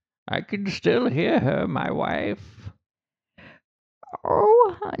I can still hear her, my wife.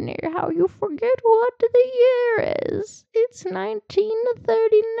 Oh, honey, how you forget what the year is. It's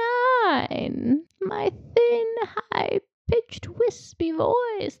 1939. My thin, high-pitched, wispy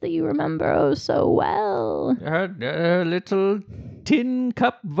voice that you remember oh so well. Her little tin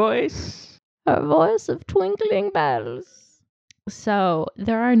cup voice. Her voice of twinkling bells. So,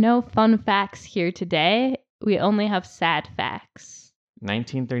 there are no fun facts here today. We only have sad facts.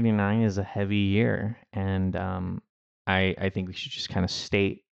 1939 is a heavy year, and I think we should just kind of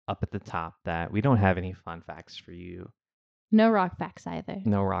state up at the top that we don't have any fun facts for you. No rock facts either.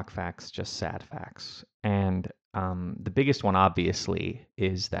 No rock facts, just sad facts. And the biggest one, obviously,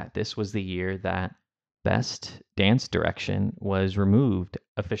 is that this was the year that Best Dance Direction was removed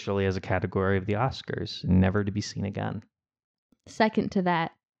officially as a category of the Oscars, never to be seen again. Second to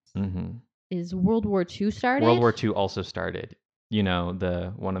that Mm-hmm. is World War II started. World War II also started. You know,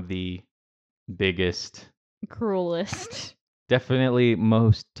 one of the biggest, Cruelest. definitely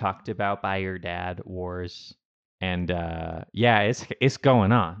most talked about by your dad wars. And yeah, it's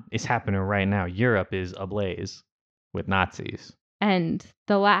going on. It's happening right now. Europe is ablaze with Nazis. And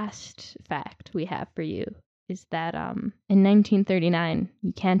the last fact we have for you is that in 1939,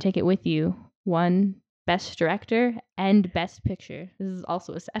 You Can't Take It With You won Best Director and Best Picture. This is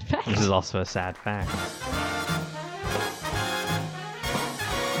also a sad fact. This is also a sad fact.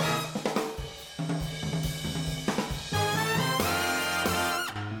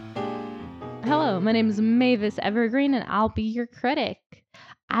 Hello, my name is Mavis Evergreen, and I'll be your critic.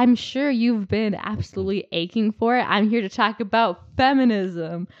 I'm sure you've been absolutely aching for it. I'm here to talk about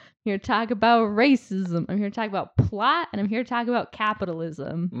feminism. I'm here to talk about racism. I'm here to talk about plot, and I'm here to talk about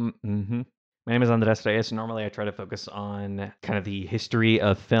capitalism. Mm-hmm. My name is Andres Reyes. Normally, I try to focus on kind of the history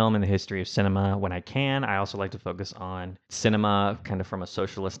of film and the history of cinema when I can. I also like to focus on cinema kind of from a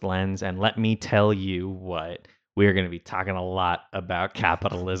socialist lens. And let me tell you what, we're going to be talking a lot about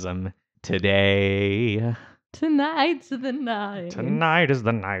capitalism today. Tonight's the night. Tonight is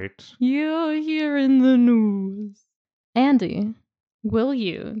the night. You're here in the news. Andy, will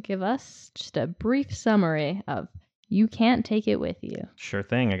you give us just a brief summary of You Can't Take It With You? Sure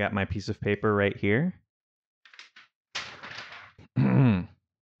thing. I got my piece of paper right here.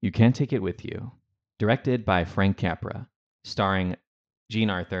 You Can't Take It With You. Directed by Frank Capra. Starring Jean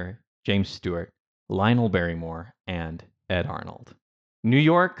Arthur, James Stewart, Lionel Barrymore, and Ed Arnold. New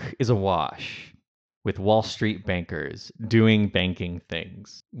York is awash with Wall Street bankers doing banking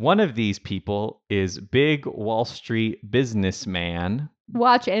things. One of these people is big Wall Street businessman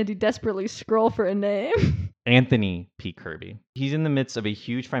Watch Andy desperately scroll for a name. Anthony P. Kirby. He's in the midst of a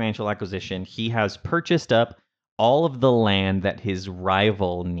huge financial acquisition. He has purchased up all of the land that his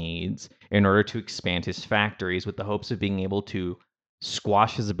rival needs in order to expand his factories with the hopes of being able to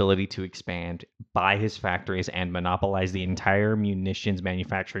squash his ability to expand, buy his factories, and monopolize the entire munitions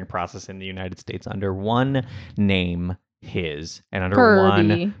manufacturing process in the United States under one name, his, and under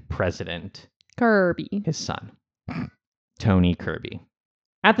Kirby. one president, Kirby. his son, Tony Kirby.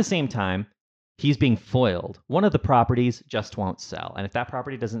 At the same time, he's being foiled. One of the properties just won't sell. And if that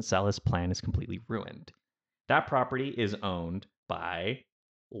property doesn't sell, his plan is completely ruined. That property is owned by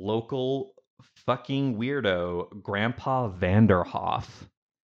local fucking weirdo Grandpa Vanderhoff,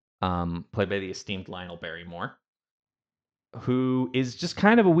 played by the esteemed Lionel Barrymore, who is just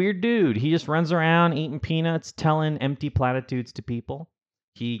kind of a weird dude. He just runs around eating peanuts, telling empty platitudes to people.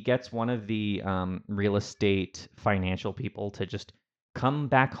 He gets one of the real estate financial people to just come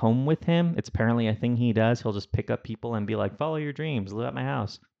back home with him. It's apparently a thing he does. He'll just pick up people and be like, follow your dreams, live at my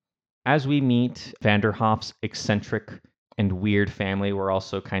house. As we meet Vanderhoff's eccentric and weird family, we're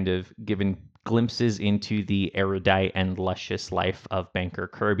also kind of given glimpses into the erudite and luscious life of banker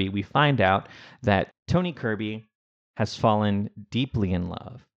Kirby. We find out that Tony Kirby has fallen deeply in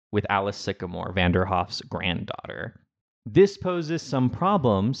love with Alice Sycamore, Vanderhoff's granddaughter. This poses some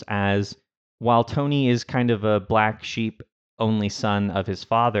problems as while Tony is kind of a black sheep only son of his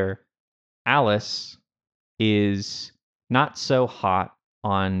father, Alice is not so hot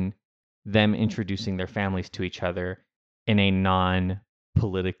on them introducing their families to each other in a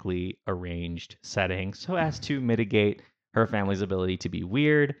non-politically arranged setting so as to mitigate her family's ability to be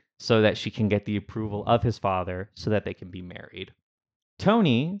weird so that she can get the approval of his father so that they can be married.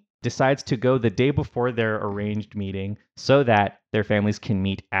 Tony decides to go the day before their arranged meeting so that their families can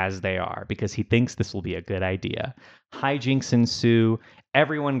meet as they are because he thinks this will be a good idea. Hijinks ensue.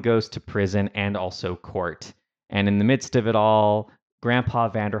 Everyone goes to prison and also court. And in the midst of it all, Grandpa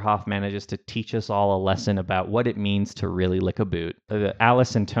Vanderhoff manages to teach us all a lesson about what it means to really lick a boot.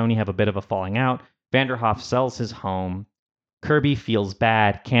 Alice and Tony have a bit of a falling out. Vanderhoff sells his home Kirby feels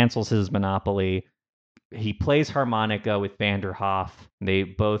bad, cancels his Monopoly. He plays harmonica with Vanderhoff. They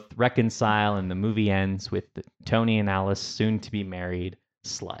both reconcile, and the movie ends with Tony and Alice soon to be married.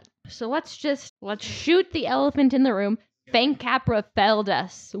 Slut. So let's shoot the elephant in the room. Frank Capra failed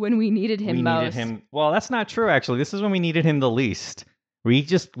us when we needed him we most. needed him. Well, that's not true. Actually, this is when we needed him the least. We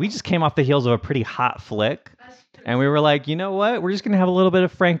just came off the heels of a pretty hot flick, and we were like, you know what? We're just gonna have a little bit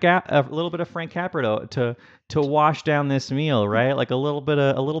of Frank Capra to wash down this meal, right? Like a little bit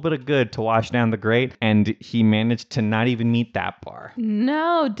of good to wash down the great. And he managed to not even meet that bar.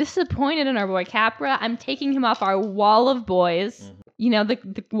 No, disappointed in our boy Capra. I'm taking him off our wall of boys. Mm-hmm. You know,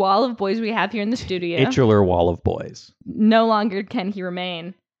 the wall of boys we have here in the studio. Titular wall of boys. No longer can he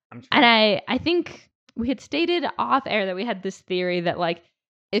remain. And I think we had stated off air that we had this theory that, like,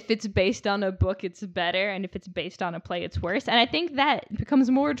 if it's based on a book, it's better, and if it's based on a play, it's worse. And I think that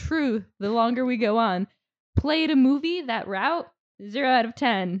becomes more true the longer we go on. Play to movie, that route, 0 out of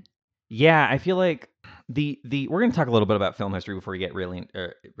 10. Yeah, I feel like the we're going to talk a little bit about film history before we get really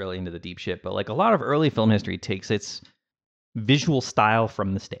into the deep shit, but like a lot of early film history takes its visual style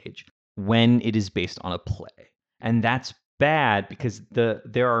from the stage when it is based on a play. And that's bad because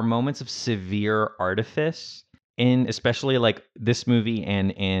there are moments of severe artifice in especially like this movie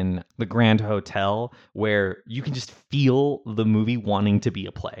and in The Grand Hotel where you can just feel the movie wanting to be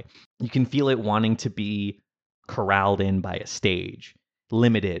a play. You can feel it wanting to be corralled in by a stage,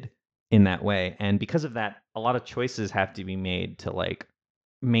 limited in that way. And because of that, a lot of choices have to be made to like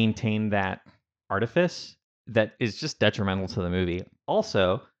maintain that artifice that is just detrimental to the movie.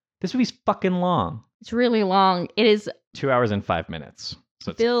 Also, this movie's fucking long. It's really long. It is 2 hours and 5 minutes.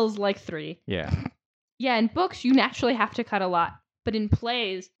 So feels like 3. Yeah. Yeah, in books, you naturally have to cut a lot. But in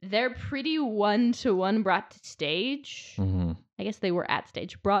plays, they're pretty one-to-one brought to stage. Mm-hmm. I guess they were at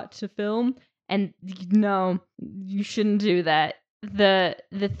stage, brought to film. And no, you shouldn't do that.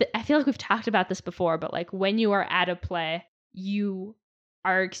 I feel like we've talked about this before, but like when you are at a play, you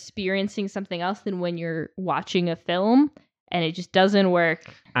are experiencing something else than when you're watching a film, and it just doesn't work.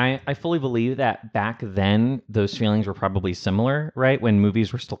 I fully believe that back then those feelings were probably similar, right? When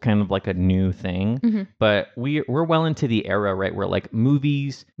movies were still kind of like a new thing. Mm-hmm. But we're well into the era, right, where like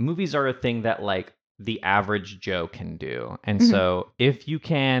movies are a thing that like the average Joe can do. And so if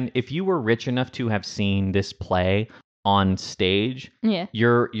you were rich enough to have seen this play on stage, yeah,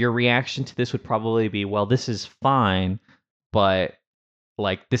 your reaction to this would probably be, well, this is fine, but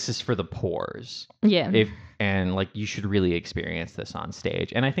like this is for the poors. Yeah. And like you should really experience this on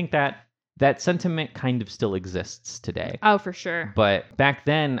stage. And I think that sentiment kind of still exists today. Oh, for sure. But back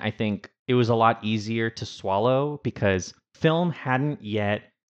then, I think it was a lot easier to swallow because film hadn't yet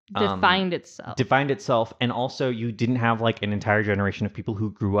defined itself. And also you didn't have like an entire generation of people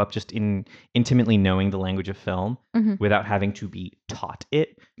who grew up just intimately knowing the language of film without having to be taught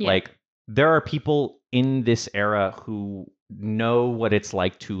it. Yeah. Like there are people in this era who know what it's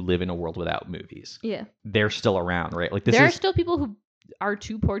like to live in a world without movies. Yeah. They're still around, right? Like there are still people who are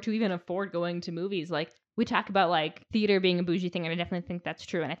too poor to even afford going to movies. Like we talk about like theater being a bougie thing, and I definitely think that's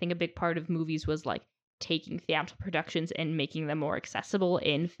true. And I think a big part of movies was like taking theatrical productions and making them more accessible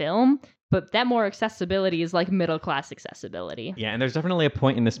in film. But that more accessibility is like middle class accessibility. Yeah, and there's definitely a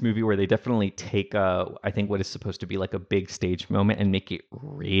point in this movie where they definitely take I think what is supposed to be like a big stage moment and make it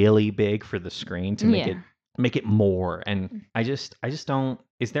really big for the screen to make it more. And I just don't.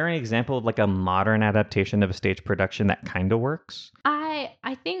 Is there an example of like a modern adaptation of a stage production that kind of works?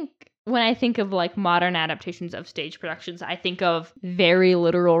 I think when I think of like modern adaptations of stage productions, I think of very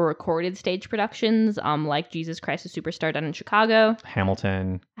literal recorded stage productions, like Jesus Christ Superstar done in Chicago,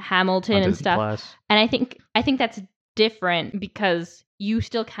 Hamilton and stuff. And I think that's different because you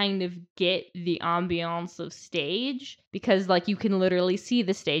still kind of get the ambiance of stage because like you can literally see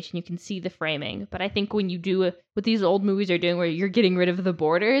the stage and you can see the framing. But I think when you do what these old movies are doing where you're getting rid of the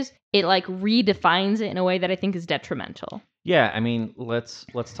borders, it like redefines it in a way that I think is detrimental. Yeah, I mean, let's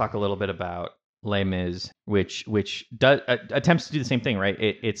talk a little bit about Les Mis, which does attempts to do the same thing, right?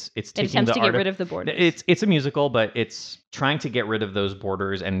 It attempts to get rid of the borders. It's a musical, but it's trying to get rid of those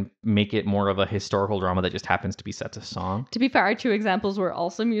borders and make it more of a historical drama that just happens to be set to song. To be fair, our 2 examples were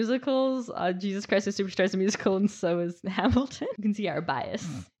also musicals. Jesus Christ Superstar is a musical, and so is Hamilton. You can see our bias.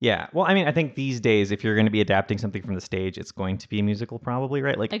 Yeah, well, I mean, I think these days, if you're going to be adapting something from the stage, it's going to be a musical, probably,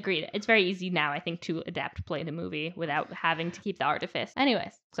 right? Like, agreed. It's very easy now, I think, to adapt play to movie without having to keep the artifice.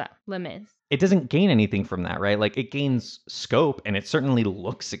 Anyways, so Les Mis. It doesn't gain anything from that, right? Like it gains scope and it certainly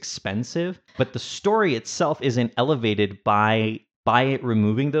looks expensive, but the story itself isn't elevated by by it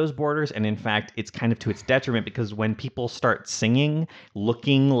removing those borders, and in fact, it's kind of to its detriment, because when people start singing,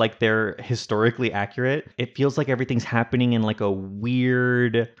 looking like they're historically accurate, it feels like everything's happening in like a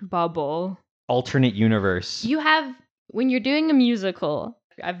weird Bubble. alternate universe. You have, when you're doing a musical,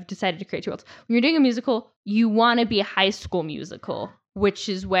 I've decided to create two worlds. When you're doing a musical, you want to be a High School Musical, which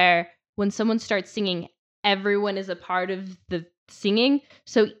is where when someone starts singing, everyone is a part of the singing.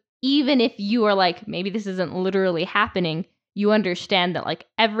 So even if you are like, maybe this isn't literally happening, you understand that like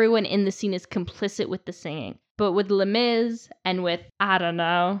everyone in the scene is complicit with the singing. But with Les Mis and with, I don't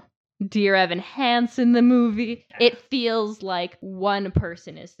know, Dear Evan Hansen, the movie, it feels like one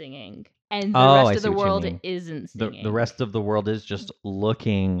person is singing and the rest of the world isn't singing. The rest of the world is just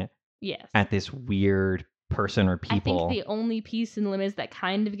looking at this weird person or people. I think the only piece in Les Mis that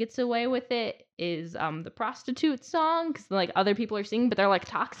kind of gets away with it is the prostitute song, because like other people are singing, but they're like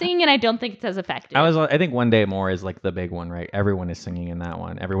talk singing, and I don't think it's as effective. I think One Day More is like the big one, right? Everyone is singing in that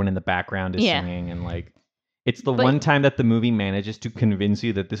one. Everyone in the background is singing, and like it's the one time that the movie manages to convince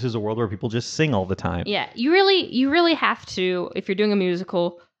you that this is a world where people just sing all the time. Yeah, you really have to, if you're doing a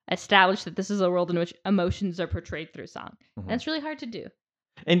musical, establish that this is a world in which emotions are portrayed through song. And it's really hard to do.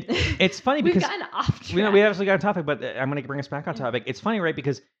 And it's funny because we've gotten off track. We actually got a topic, but I'm going to bring us back on topic. It's funny, right?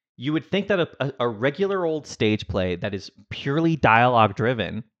 Because you would think that a regular old stage play that is purely dialogue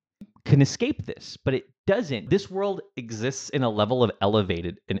driven can escape this, but it doesn't. This world exists in a level of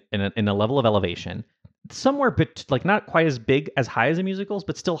in a level of elevation, somewhere but like not quite as big as high as a musicals,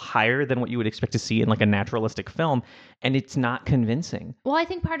 but still higher than what you would expect to see in like a naturalistic film, and it's not convincing. Well, I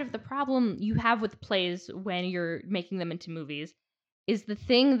think part of the problem you have with plays when you're making them into movies is the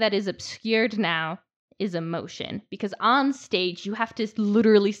thing that is obscured now is emotion. Because on stage, you have to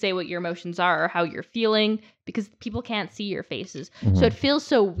literally say what your emotions are or how you're feeling, because people can't see your faces. Mm-hmm. So it feels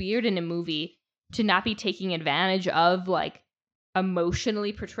so weird in a movie to not be taking advantage of like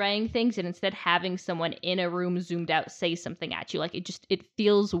emotionally portraying things and instead having someone in a room zoomed out say something at you. Like it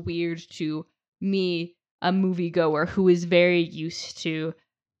feels weird to me, a moviegoer who is very used to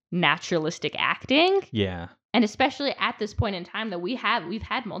naturalistic acting. Yeah. And especially at this point in time that we've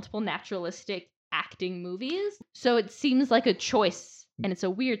had multiple naturalistic acting movies. So it seems like a choice, and it's a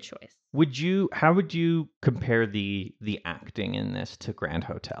weird choice. How would you compare the acting in this to Grand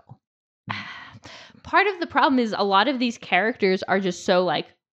Hotel? Part of the problem is a lot of these characters are just so like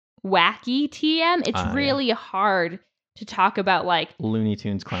wacky TM. It's really hard to talk about like Looney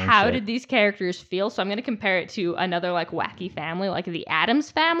Tunes clown how shit. Did these characters feel? So I'm going to compare it to another like wacky family, like the Addams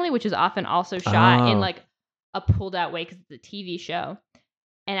Family, which is often also shot in like a pulled out way because it's a TV show.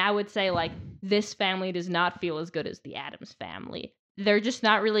 And I would say like this family does not feel as good as the Addams Family. They're just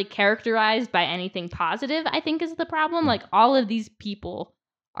not really characterized by anything positive, I think is the problem. Like all of these people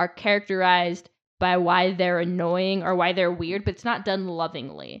are characterized by why they're annoying or why they're weird, but it's not done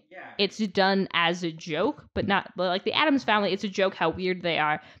lovingly. Yeah. It's done as a joke, but not like the Addams Family. It's a joke how weird they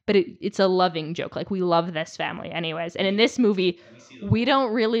are, but it's a loving joke. Like we love this family anyways. And in this movie, we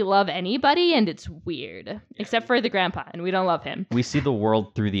don't really love anybody, and it's weird, except for the grandpa, and we don't love him. We see the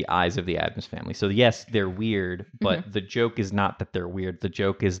world through the eyes of the Addams Family. So yes, they're weird, but the joke is not that they're weird. The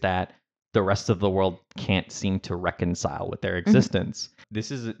joke is that the rest of the world can't seem to reconcile with their existence.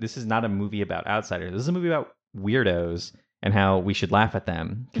 This is not a movie about outsiders. This is a movie about weirdos and how we should laugh at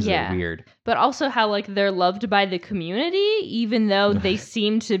them because they're weird. But also how like they're loved by the community, even though they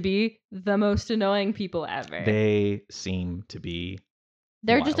seem to be the most annoying people ever. They seem to be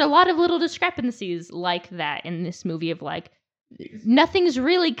There are just a lot of little discrepancies like that in this movie of like nothing's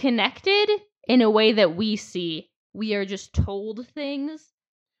really connected in a way that we see. We are just told things.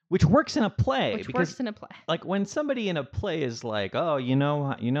 Which works in a play. Like when somebody in a play is like, oh, you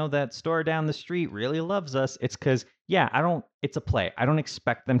know that store down the street really loves us. It's because, it's a play. I don't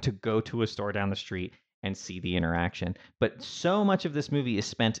expect them to go to a store down the street and see the interaction. But so much of this movie is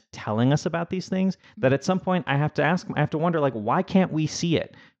spent telling us about these things that at some point I have to wonder, like, why can't we see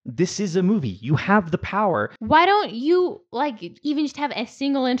it? This is a movie. You have the power. Why don't you like even just have a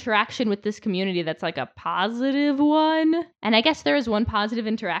single interaction with this community that's like a positive one? And I guess there is one positive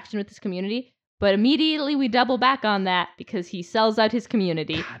interaction with this community, but immediately we double back on that because he sells out his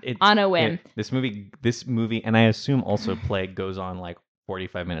community on a whim. This movie, and I assume also play goes on like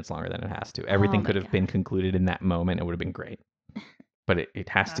 45 minutes longer than it has to. Everything could have been concluded in that moment. It would have been great. But it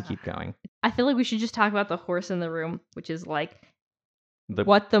has to keep going. I feel like we should just talk about the horse in the room, which is like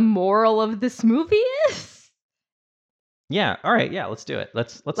what the moral of this movie is. Yeah. All right. Yeah. Let's do it.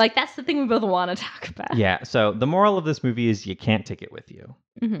 Let's like that's the thing we both want to talk about. Yeah. So the moral of this movie is you can't take it with you.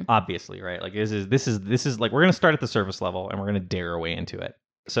 Mm-hmm. Obviously, right? Like this is like we're gonna start at the surface level and we're gonna dare our way into it.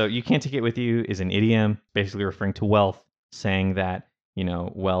 So you can't take it with you is an idiom basically referring to wealth saying that,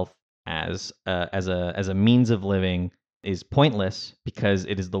 wealth as a means of living is pointless because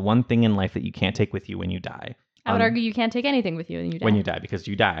it is the one thing in life that you can't take with you when you die. I would argue you can't take anything with you when you die. When you die, because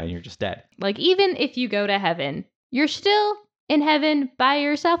you die and you're just dead. Like, even if you go to heaven, you're still in heaven by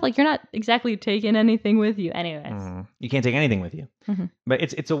yourself. Like, you're not exactly taking anything with you anyways. You can't take anything with you. Mm-hmm. But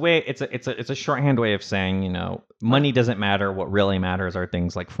it's a way, it's a shorthand way of saying, money doesn't matter. What really matters are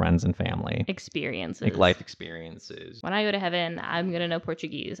things like friends and family. Experiences. Like life experiences. When I go to heaven, I'm going to know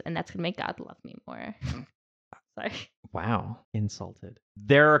Portuguese, and that's going to make God love me more. Sorry. Wow. Insulted.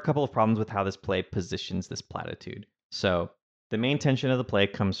 There are a couple of problems with how this play positions this platitude. So the main tension of the play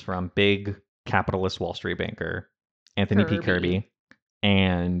comes from big capitalist Wall Street banker Anthony P. Kirby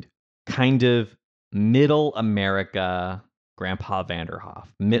and kind of middle America Grandpa Vanderhoff.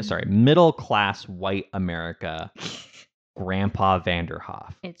 Middle class white America Grandpa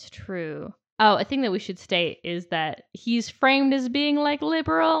Vanderhoff. It's true. Oh, a thing that we should state is that he's framed as being like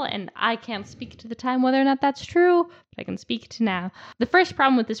liberal, and I can't speak to the time whether or not that's true, but I can speak to now. The first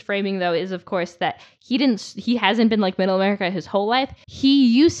problem with this framing, though, is of course that he hasn't been like middle America his whole life. He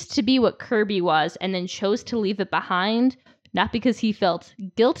used to be what Kirby was and then chose to leave it behind, not because he felt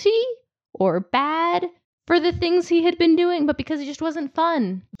guilty or bad for the things he had been doing, but because it just wasn't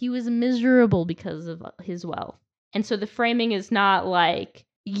fun. He was miserable because of his wealth. And so the framing is not like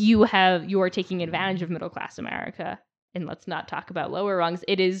you are taking advantage of middle class America, and let's not talk about lower rungs.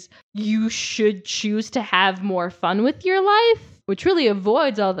 It is you should choose to have more fun with your life, which really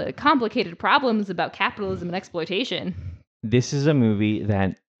avoids all the complicated problems about capitalism and exploitation. This is a movie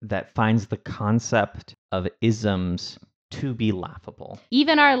that finds the concept of isms to be laughable.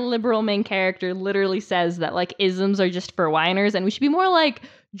 Even our liberal main character literally says that like isms are just for whiners, and we should be more like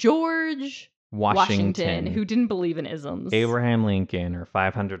George Washington, who didn't believe in isms. Abraham Lincoln, or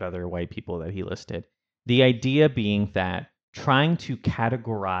 500 other white people that he listed. The idea being that trying to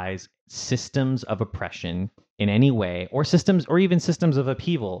categorize systems of oppression in any way, or even systems of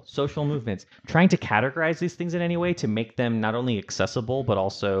upheaval, social movements, trying to categorize these things in any way to make them not only accessible but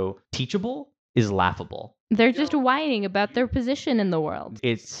also teachable is laughable. They're just whining about their position in the world.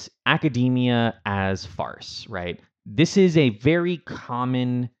 It's academia as farce, right? This is a very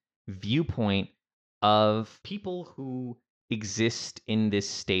common viewpoint of people who exist in this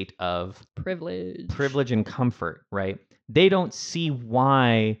state of privilege and comfort, right? They don't see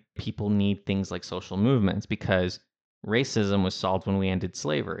why people need things like social movements because racism was solved when we ended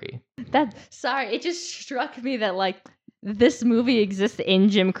slavery. It just struck me that like this movie exists in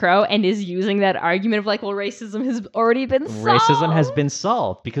Jim Crow and is using that argument of like, well, racism has already been solved. Racism has been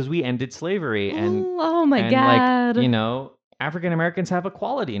solved because we ended slavery, and oh my god, like, African Americans have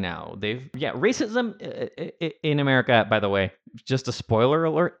equality now. Racism in America, by the way, just a spoiler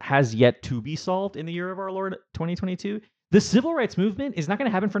alert, has yet to be solved in the year of our Lord 2022. The civil rights movement is not going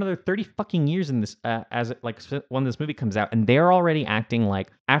to happen for another 30 fucking years in this, when this movie comes out, and they're already acting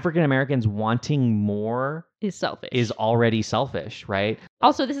like African Americans wanting more is selfish. Is already selfish, right?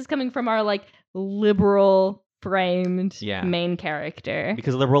 Also, this is coming from our like liberal framed main character.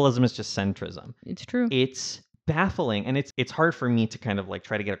 Because liberalism is just centrism. It's true. It's baffling, and it's hard for me to kind of like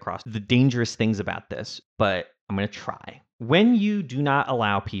try to get across the dangerous things about this, but I'm going to try. When you do not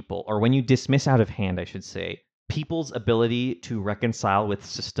allow people, or when you dismiss out of hand, I should say, people's ability to reconcile with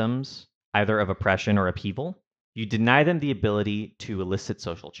systems, either of oppression or upheaval, you deny them the ability to elicit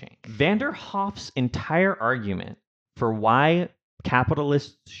social change. Vanderhoff's entire argument for why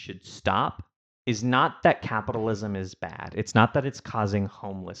capitalists should stop is not that capitalism is bad. It's not that it's causing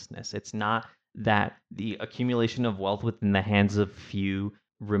homelessness. It's not that the accumulation of wealth within the hands of few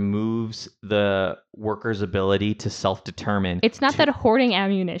removes the worker's ability to self-determine. It's not that hoarding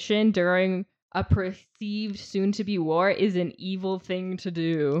ammunition during a perceived soon-to-be war is an evil thing to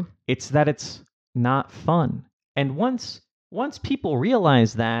do. It's that it's not fun. And once people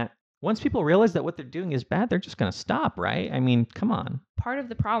realize that what they're doing is bad, they're just going to stop, right? I mean, come on. Part of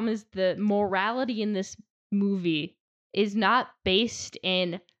the problem is the morality in this movie is not based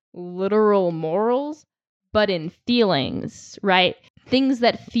in literal morals, but in feelings, right? Things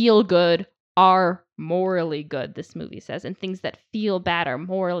that feel good are morally good, this movie says, and things that feel bad are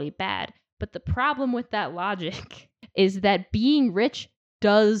morally bad. But the problem with that logic is that being rich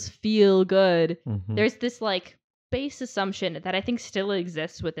does feel good. Mm-hmm. There's this like base assumption that I think still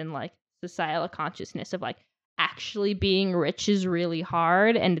exists within like societal consciousness of like actually being rich is really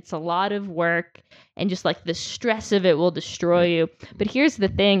hard and it's a lot of work and just like the stress of it will destroy you. But here's the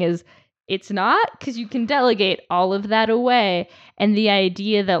thing is it's not, because you can delegate all of that away. And the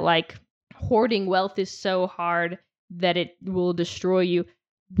idea that like hoarding wealth is so hard that it will destroy you,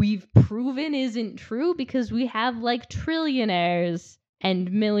 we've proven isn't true because we have like trillionaires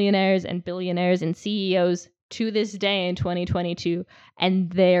and millionaires and billionaires and CEOs to this day in 2022, and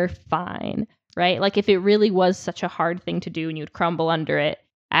they're fine, right? Like if it really was such a hard thing to do and you'd crumble under it,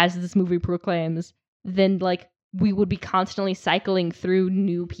 as this movie proclaims, then like we would be constantly cycling through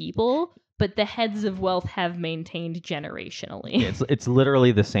new people, but the heads of wealth have maintained generationally. It's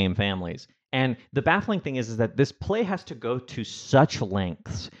literally the same families. And the baffling thing is that this play has to go to such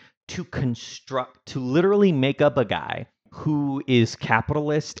lengths to literally make up a guy who is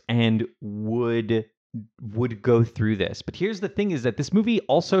capitalist and would go through this. But here's the thing is that this movie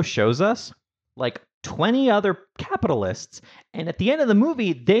also shows us like 20 other capitalists, and at the end of the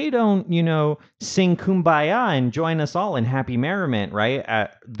movie they don't sing kumbaya and join us all in happy merriment, right?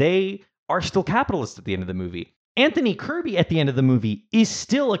 They are still capitalists at the end of the movie. Anthony Kirby at the end of the movie is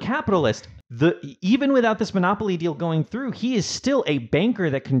still a capitalist. Even without this monopoly deal going through, he is still a banker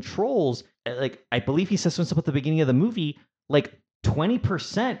that controls, like I believe he says something at the beginning of the movie, like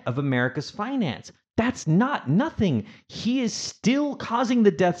 20% of America's finance. That's not nothing. He is still causing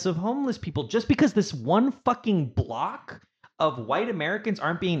the deaths of homeless people. Just because this one fucking block of white Americans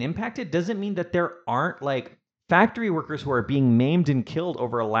aren't being impacted doesn't mean that there aren't like factory workers who are being maimed and killed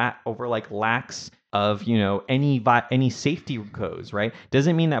over like lacks of any safety codes, right?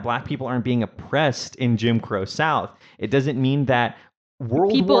 Doesn't mean that black people aren't being oppressed in Jim Crow South. It doesn't mean that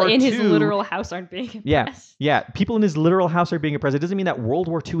people War in II, his literal house aren't being oppressed. Yeah. People in his literal house are being oppressed. It doesn't mean that World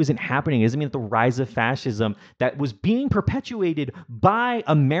War II isn't happening. It doesn't mean that the rise of fascism that was being perpetuated by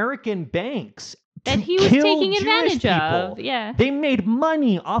American banks that he was taking advantage of. Yeah. They made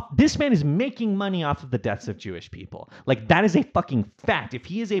money off. This man is making money off of the deaths of Jewish people. Like, that is a fucking fact. If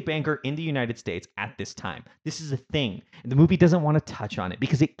he is a banker in the United States at this time, this is a thing. And the movie doesn't want to touch on it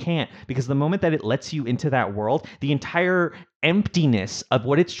because it can't. Because the moment that it lets you into that world, the entire emptiness of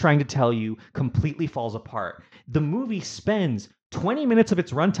what it's trying to tell you completely falls apart. The movie spends 20 minutes of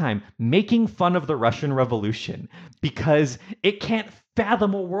its runtime making fun of the Russian Revolution because it can't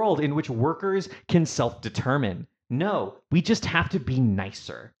fathom a world in which workers can self-determine. No, we just have to be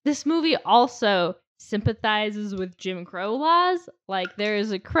nicer. This movie also sympathizes with Jim Crow laws. Like, there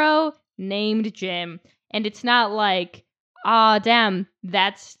is a crow named Jim, and it's not like, aw, damn,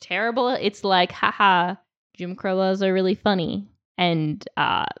 that's terrible. It's like, haha, Jim Crow laws are really funny. And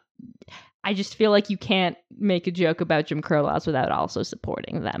I just feel like you can't make a joke about Jim Crow laws without also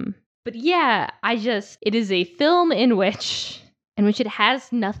supporting them. But yeah, it is a film in which it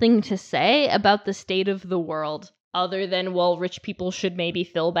has nothing to say about the state of the world other than, well, rich people should maybe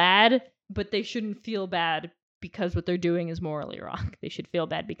feel bad, but they shouldn't feel bad because what they're doing is morally wrong. They should feel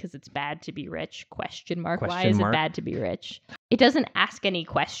bad because it's bad to be rich. Question mark. Why is it bad to be rich? It doesn't ask any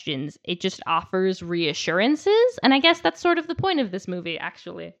questions. It just offers reassurances. And I guess that's sort of the point of this movie,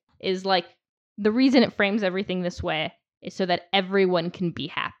 actually, is like the reason it frames everything this way is so that everyone can be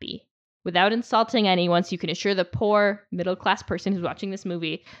happy. Without insulting anyone, so you can assure the poor middle-class person who's watching this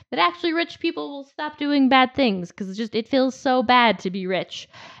movie that actually rich people will stop doing bad things because it feels so bad to be rich.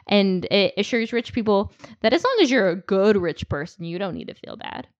 And it assures rich people that as long as you're a good rich person, you don't need to feel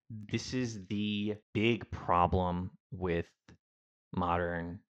bad. This is the big problem with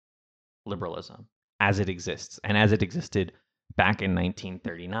modern liberalism as it exists and as it existed back in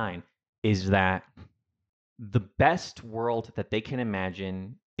 1939 is that the best world that they can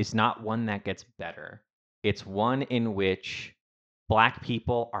imagine is not one that gets better. It's one in which black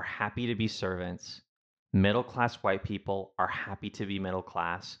people are happy to be servants, middle-class white people are happy to be middle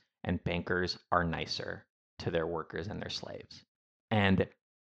class, and bankers are nicer to their workers and their slaves. And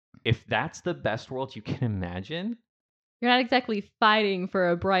if that's the best world you can imagine, you're not exactly fighting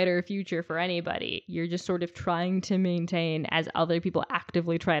for a brighter future for anybody. You're just sort of trying to maintain as other people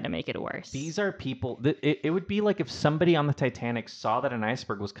actively try to make it worse. These are people that it would be like if somebody on the Titanic saw that an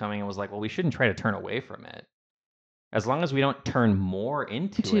iceberg was coming and was like, well, we shouldn't try to turn away from it. As long as we don't turn more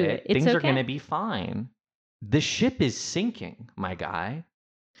into it, things are going to be fine. The ship is sinking, my guy.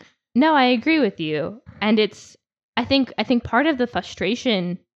 No, I agree with you. And I think part of the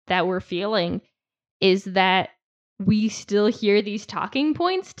frustration that we're feeling is that we still hear these talking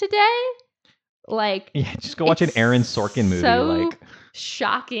points today. Like, yeah, just go watch an Aaron Sorkin movie. So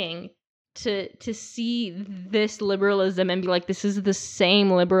shocking to see this liberalism and be like, this is the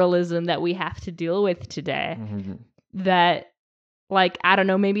same liberalism that we have to deal with today. Mm-hmm. That, like, I don't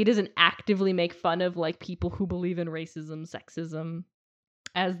know, maybe it doesn't actively make fun of like people who believe in racism, sexism,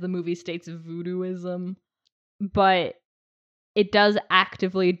 as the movie states, voodooism, but it does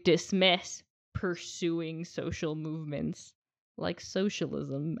actively dismiss pursuing social movements like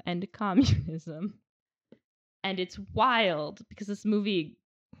socialism and communism. And it's wild because this movie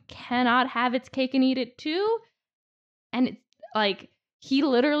cannot have its cake and eat it too. And it's like he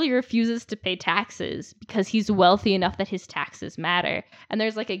literally refuses to pay taxes because he's wealthy enough that his taxes matter. And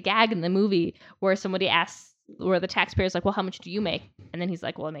there's like a gag in the movie where somebody asks, where the taxpayer's like, well, how much do you make? And then he's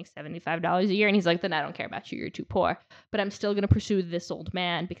like, well, I make $75 a year. And he's like, then I don't care about you. You're too poor. But I'm still going to pursue this old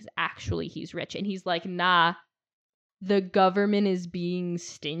man because actually he's rich. And he's like, nah, the government is being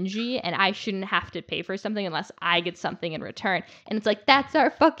stingy and I shouldn't have to pay for something unless I get something in return. And it's like, that's our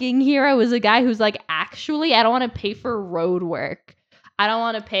fucking hero, is a guy who's like, actually, I don't want to pay for road work. I don't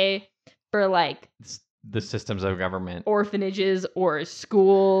want to pay for like the systems of government, orphanages or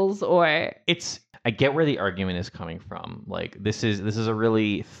schools or I get where the argument is coming from. Like this is a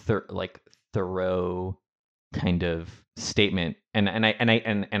really thorough kind of statement, and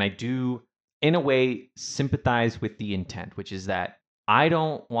I do in a way sympathize with the intent, which is that I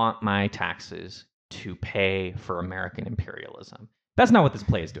don't want my taxes to pay for American imperialism. That's not what this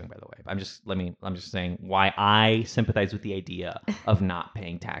play is doing, by the way. I'm just saying why I sympathize with the idea of not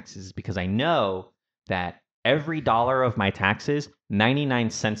paying taxes, because I know that every dollar of my taxes, 99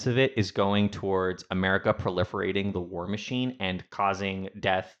 cents of it is going towards America proliferating the war machine and causing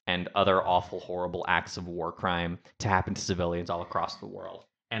death and other awful, horrible acts of war crime to happen to civilians all across the world.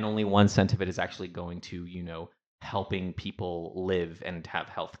 And only 1 cent of it is actually going to, helping people live and have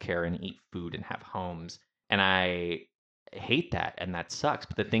health care and eat food and have homes. And I hate that, and that sucks.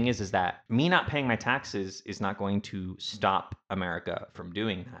 But the thing is that me not paying my taxes is not going to stop America from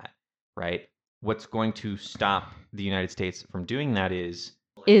doing that, right? What's going to stop the United States from doing that is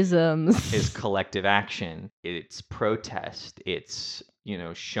collective action. It's protest. It's,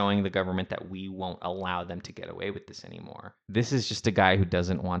 showing the government that we won't allow them to get away with this anymore. This is just a guy who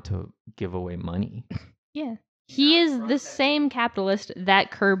doesn't want to give away money. Yeah. He is the same capitalist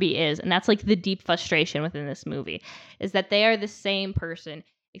that Kirby is, and that's like the deep frustration within this movie, is that they are the same person,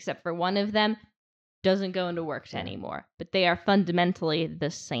 except for one of them doesn't go into work anymore, but they are fundamentally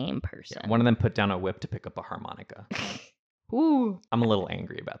the same person. Yeah, one of them put down a whip to pick up a harmonica. Ooh. I'm a little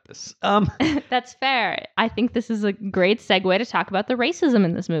angry about this. That's fair. I think this is a great segue to talk about the racism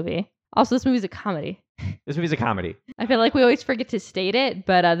in this movie. Also, this movie's a comedy. This movie's a comedy. I feel like we always forget to state it,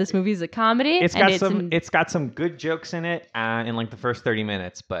 but this movie's a comedy. It's got some good jokes in it in like the first 30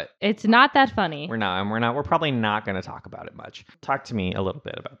 minutes, but it's not that funny. We're probably not going to talk about it much. Talk to me a little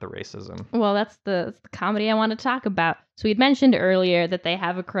bit about the racism. Well, that's the comedy I want to talk about. So we'd mentioned earlier that they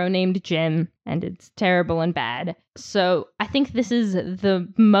have a crow named Jim, and it's terrible and bad. So I think this is the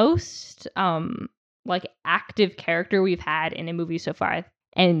most active character we've had in a movie so far.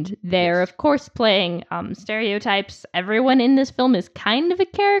 And they're, of course, playing stereotypes. Everyone in this film is kind of a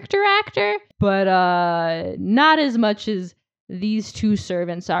character actor, but not as much as these two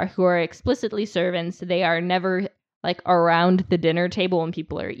servants are, who are explicitly servants. They are never, around the dinner table when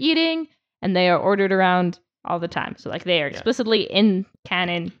people are eating, and they are ordered around all the time. So, they are explicitly in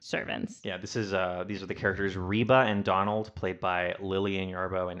canon servants. Yeah, these are the characters Reba and Donald, played by Lillian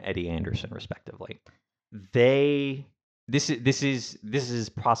Yarbo and Eddie Anderson, respectively. This is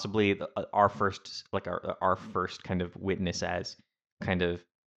possibly our first our first kind of witness as kind of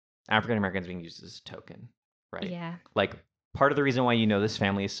African Americans being used as a token, right? Yeah. Part of the reason why this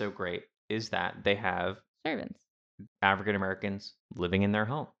family is so great is that they have servants, African Americans living in their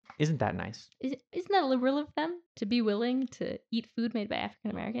home. Isn't that nice? Isn't that liberal of them to be willing to eat food made by African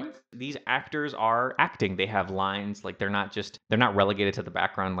Americans? These actors are acting. They have lines. They're not relegated to the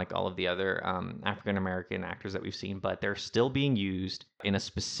background like all of the other African American actors that we've seen, but they're still being used in a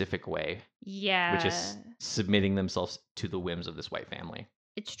specific way. Yeah. Which is submitting themselves to the whims of this white family.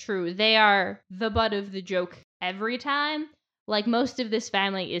 It's true. They are the butt of the joke every time. Most of this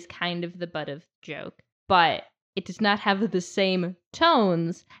family is kind of the butt of the joke, but it does not have the same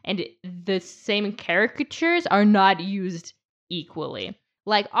tones, and the same caricatures are not used equally.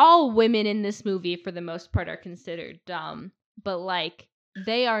 All women in this movie, for the most part, are considered dumb, but,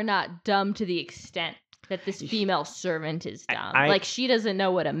 they are not dumb to the extent that this female servant is dumb. She doesn't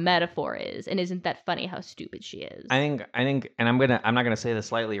know what a metaphor is, and isn't that funny how stupid she is? I think, and I'm not gonna say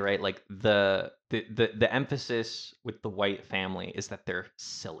this lightly, right? The emphasis with the white family is that they're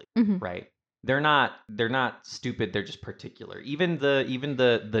silly, right? They're not stupid, they're just particular. Even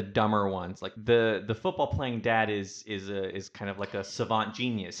the dumber ones, the football playing dad is kind of like a savant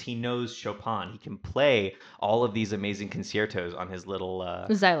genius. He knows Chopin. He can play all of these amazing concertos on his little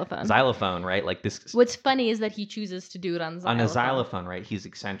xylophone, right? This. What's funny is that he chooses to do it on a xylophone, right? He's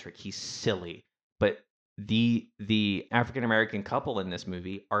eccentric, he's silly. But the African American couple in this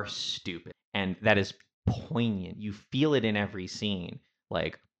movie are stupid, and that is poignant. You feel it in every scene.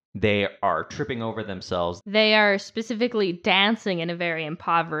 They are tripping over themselves. They are specifically dancing in a very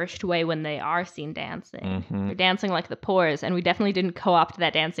impoverished way when they are seen dancing. Mhm. They're dancing like the poors, and we definitely didn't co-opt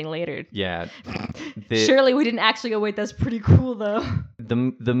that dancing later. Yeah. Surely we didn't actually go, wait, that's pretty cool though.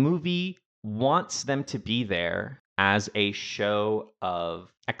 The movie wants them to be there as a show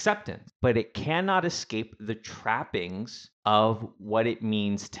of acceptance, but it cannot escape the trappings of what it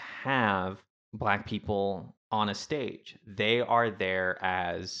means to have Black people on a stage. They are there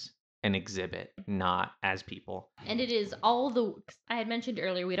as an exhibit, not as people. And it is all the, I had mentioned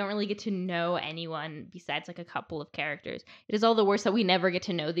earlier, we don't really get to know anyone besides like a couple of characters. It is all the worse that we never get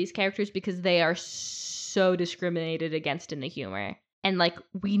to know these characters because they are so discriminated against in the humor. And like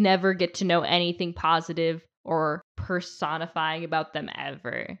we never get to know anything positive or personifying about them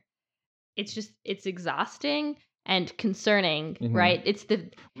ever. It's exhausting and concerning, right? It's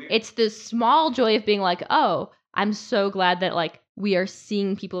the small joy of being like, oh, I'm so glad that like we are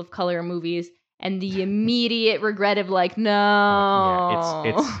seeing people of color in movies, and the immediate regret of like, no.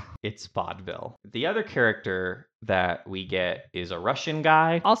 It's vaudeville. The other character that we get is a Russian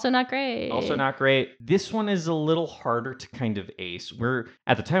guy. Also not great. This one is a little harder to kind of ace. We're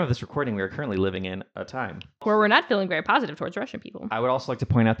at the time of this recording, we are currently living in a time where we're not feeling very positive towards Russian people. I would also like to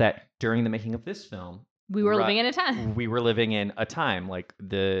point out that during the making of this film, we were living in a time. We were living in a time like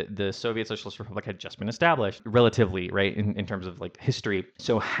the Soviet Socialist Republic had just been established, relatively, right, in terms of like history.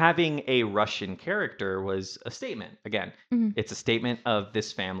 So having a Russian character was a statement. Again, it's a statement of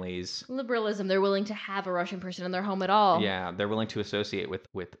this family's liberalism. They're willing to have a Russian person in their home at all. Yeah, they're willing to associate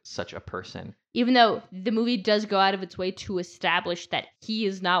with such a person. Even though the movie does go out of its way to establish that he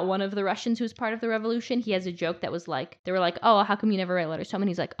is not one of the Russians who's part of the revolution. He has a joke that was like, they were like, oh, how come you never write letters to him? And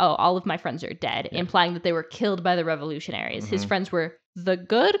he's like, oh, all of my friends are dead, implying that they were killed by the revolutionaries. His friends were the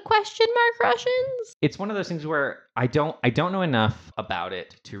good ? Russians? It's one of those things where I don't know enough about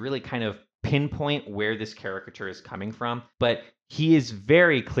it to really kind of pinpoint where this caricature is coming from, but he is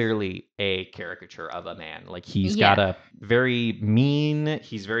very clearly a caricature of a man. Like he's got a very mean,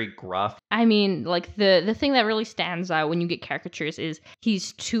 he's very gruff. I mean, like the thing that really stands out when you get caricatures is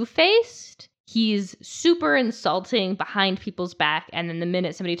he's two-faced. He's super insulting behind people's back, and then the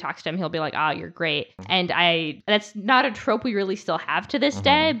minute somebody talks to him, he'll be like, "Oh, you're great." And that's not a trope we really still have to this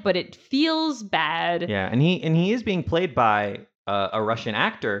day, but it feels bad. Yeah, and he is being played by a Russian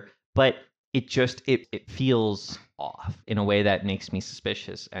actor, but it feels off in a way that makes me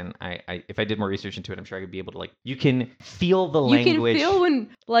suspicious. And I if I did more research into it, I'm sure I could be able to like, you can feel the language. You can feel when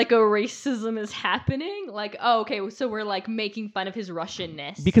like a racism is happening. Like, oh, okay, so we're like making fun of his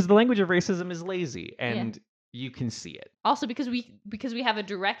Russianness. Because the language of racism is lazy, and you can see it. Also because we have a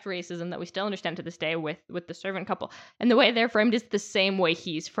direct racism that we still understand to this day with the servant couple. And the way they're framed is the same way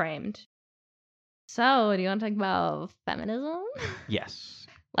he's framed. So, do you want to talk about feminism? Yes.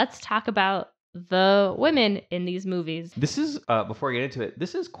 Let's talk about the women in these movies. This is before I get into it,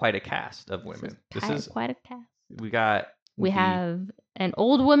 this is quite a cast of women. This is quite a cast. We have an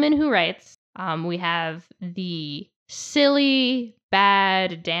old woman who writes. We have the silly,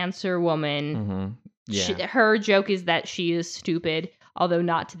 bad dancer woman. Yeah. Her joke is that she is stupid, although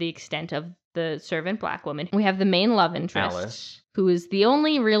not to the extent of the servant Black woman. We have the main love interest, Alice, who is the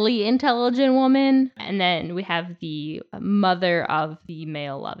only really intelligent woman. And then we have the mother of the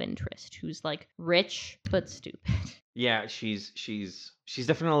male love interest, who's like rich but stupid. Yeah, she's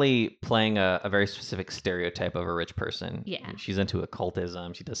definitely playing a very specific stereotype of a rich person. Yeah. She's into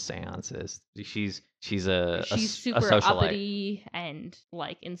occultism. She does seances. She's super socialite. uppity and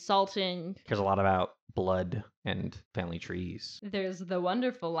like insulting. Cares a lot about blood and family trees. There's the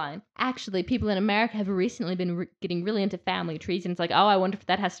wonderful line. Actually, people in America have recently been getting really into family trees, and it's like, oh, I wonder if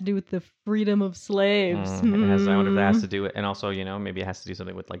that has to do with the freedom of slaves. I wonder if that has to do with, and also, maybe it has to do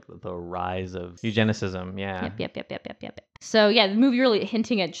something with like the rise of eugenicism. Yeah. Yep. So yeah, the movie really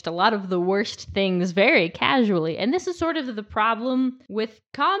hinting at just a lot of the worst things very casually, and this is sort of the problem with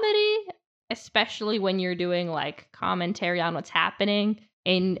comedy, especially when you're doing like commentary on what's happening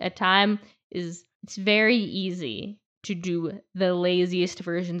in a time, is it's very easy to do the laziest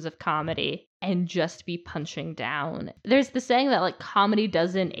versions of comedy and just be punching down. There's the saying that like comedy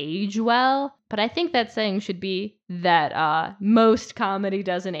doesn't age well, but I think that saying should be that most comedy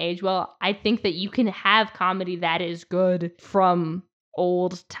doesn't age well. I think that you can have comedy that is good from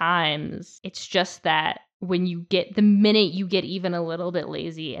old times. It's just that the minute you get even a little bit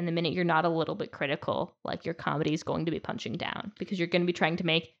lazy and the minute you're not a little bit critical, like your comedy is going to be punching down because you're going to be trying to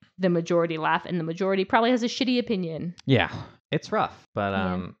make the majority laugh, and the majority probably has a shitty opinion. Yeah, it's rough.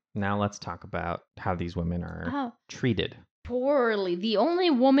 But now let's talk about how these women are treated. poorly. The only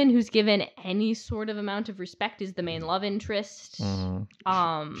woman who's given any sort of amount of respect is the main love interest.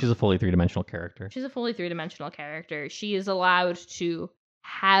 She's a fully three-dimensional character. She's a fully three-dimensional character. She is allowed to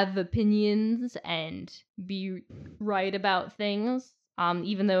have opinions and be right about things,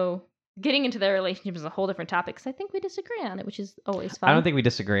 even though getting into their relationship is a whole different topic, because I think we disagree on it, which is always fun. I don't think we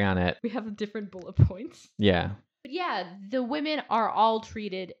disagree on it. We have different bullet points. Yeah. But yeah, the women are all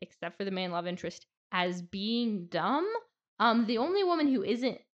treated, except for the main love interest, as being dumb. The only woman who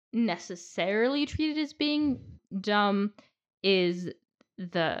isn't necessarily treated as being dumb is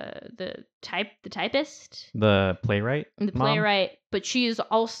the typist, the playwright, but she is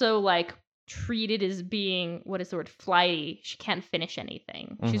also like treated as being, what is the word, flighty. She can't finish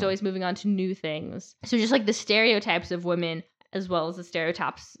anything. She's always moving on to new things. So just like the stereotypes of women, as well as the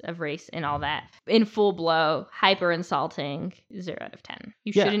stereotypes of race and all that, in full blow, hyper insulting, 0 out of 10.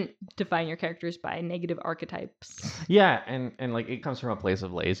 You shouldn't define your characters by negative archetypes. Yeah, and like it comes from a place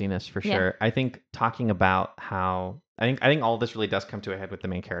of laziness for sure. I think talking about how I think all this really does come to a head with the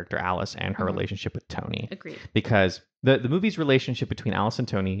main character Alice and her relationship with Tony. Agreed. Because the movie's relationship between Alice and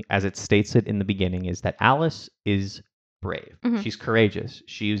Tony, as it states it in the beginning, is that Alice is brave. She's courageous.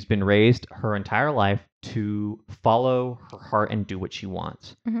 She's been raised her entire life to follow her heart and do what she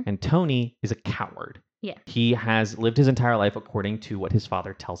wants. And Tony is a coward. Yeah. He has lived his entire life according to what his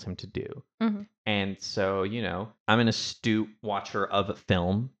father tells him to do. And so, you know, I'm an astute watcher of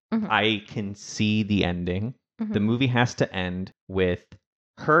film. I can see the ending. The movie has to end with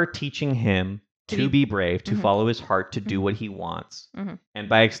her teaching him to be brave, to follow his heart, to do what he wants. And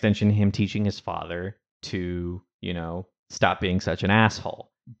by extension, him teaching his father to, you know, stop being such an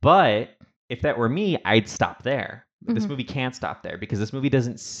asshole. But if that were me, I'd stop there. But this movie can't stop there because this movie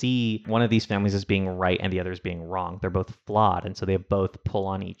doesn't see one of these families as being right and the other as being wrong. They're both flawed, and so they both pull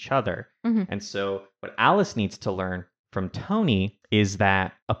on each other. And so what Alice needs to learn from Tony is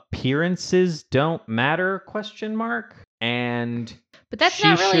that appearances don't matter, ? And but that's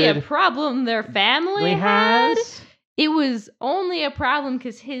not really a problem their family had. It was only a problem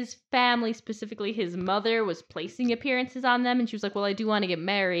because his family, specifically his mother, was placing appearances on them. And she was like, well, I do want to get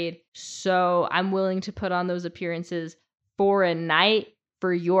married, so I'm willing to put on those appearances for a night.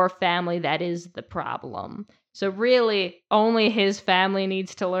 For your family, that is the problem. So really, only his family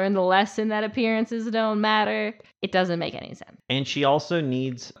needs to learn the lesson that appearances don't matter. It doesn't make any sense. And she also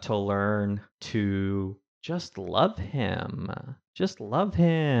needs to learn to just love him. Just love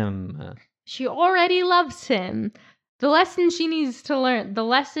him. She already loves him. The lessons she needs to learn,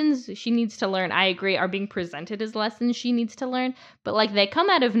 I agree, are being presented as lessons she needs to learn, but like they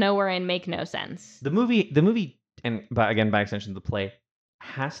come out of nowhere and make no sense. The movie, and by extension, the play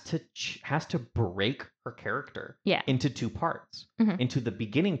has to break her character into two parts. Into the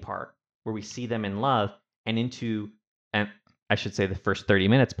beginning part where we see them in love, and I should say the first 30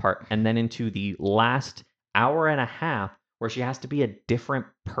 minutes part, and then into the last hour and a half where she has to be a different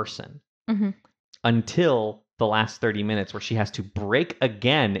person until the last 30 minutes where she has to break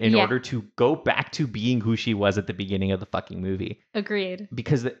again in order to go back to being who she was at the beginning of the fucking movie. Agreed.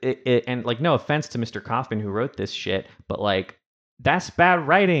 Because and like, no offense to Mr. Kaufman who wrote this shit, but like, that's bad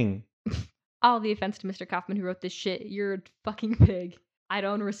writing. All the offense to Mr. Kaufman who wrote this shit. You're a fucking pig. I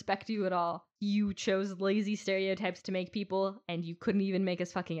don't respect you at all. You chose lazy stereotypes to make people, and you couldn't even make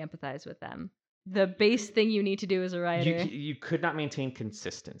us fucking empathize with them. The base thing you need to do as a writer. You could not maintain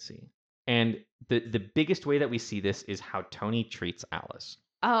consistency. And the biggest way that we see this is how Tony treats Alice.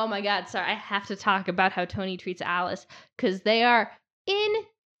 Oh my god, sorry. I have to talk about how Tony treats Alice, because they are, in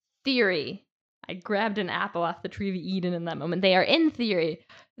theory, I grabbed an apple off the tree of Eden in that moment. They are, in theory,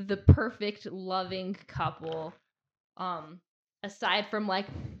 the perfect loving couple. Aside from like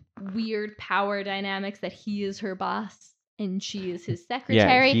weird power dynamics that he is her boss and she is his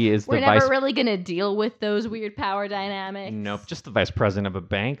secretary. Yeah, he is We're never really going to deal with those weird power dynamics. Nope, just the vice president of a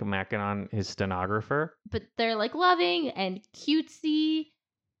bank macking on his stenographer. But they're like loving and cutesy,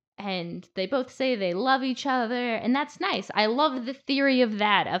 and they both say they love each other, and that's nice. I love the theory of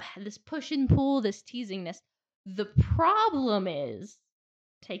that, of this push and pull, this teasingness. The problem is,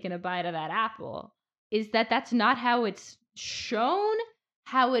 taking a bite of that apple, is that that's not how it's shown.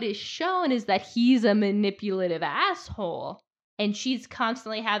 How it is shown is that he's a manipulative asshole, and she's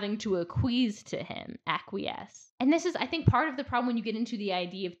constantly having to acquiesce. And this is, I think, part of the problem when you get into the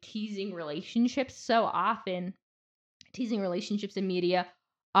idea of teasing relationships. So often, teasing relationships in media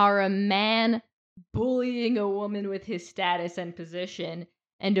are a man bullying a woman with his status and position,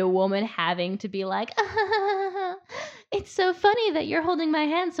 and a woman having to be like, it's so funny that you're holding my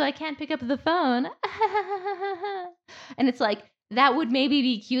hand so I can't pick up the phone. And it's like, that would maybe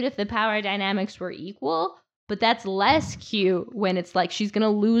be cute if the power dynamics were equal, But that's less cute when it's like she's going to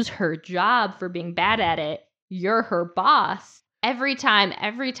lose her job for being bad at it. You're her boss. Every time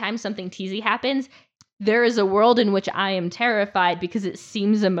something teasy happens, there is a world in which I am terrified because it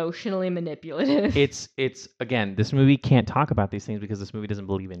seems emotionally manipulative. It's again, this movie can't talk about these things because this movie doesn't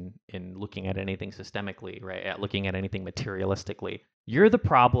believe in looking at anything systemically, right? At looking at anything materialistically. You're the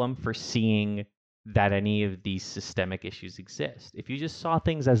problem for seeing that any of these systemic issues exist. If you just saw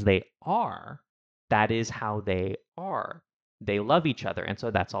things as they are, that is how they are. They love each other, and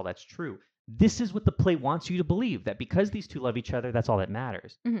so that's all that's true. This is what the play wants you to believe, that because these two love each other, that's all that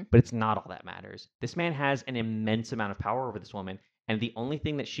matters. Mhm. But it's not all that matters. This man has an immense amount of power over this woman, and the only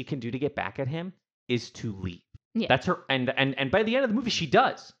thing that she can do to get back at him is to leave. Yeah. That's her, and by the end of the movie, she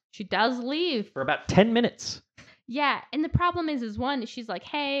does She does leave. for about 10 minutes. Yeah, and the problem is one, she's like,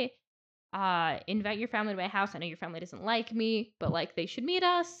 hey, invite your family to my house. I know your family doesn't like me, but like they should meet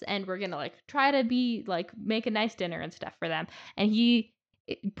us, and we're gonna like try to be like make a nice dinner and stuff for them. And he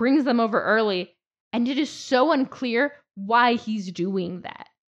brings them over early, and it is so unclear why he's doing that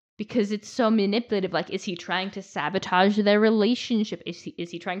because it's so manipulative. Like, is he trying to sabotage their relationship? Is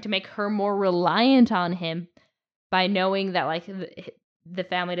he trying to make her more reliant on him by knowing that like the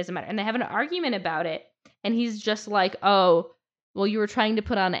family doesn't matter? And they have an argument about it, and he's just like, oh, well, you were trying to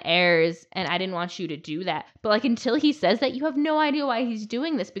put on airs and I didn't want you to do that. But like until he says that, you have no idea why he's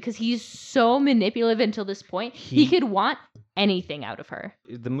doing this because he's so manipulative until this point. He could want anything out of her.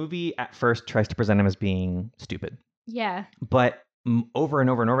 The movie at first tries to present him as being stupid. Yeah. But over and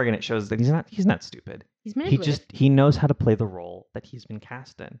over and over again, it shows that he's not stupid. He's manipulative. He knows how to play the role that he's been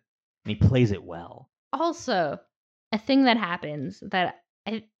cast in. And he plays it well. Also, a thing that happens that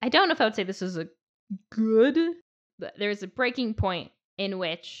I don't know if I would say this is a good... There's a breaking point in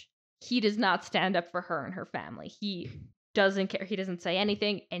which he does not stand up for her and her family. He doesn't care. He doesn't say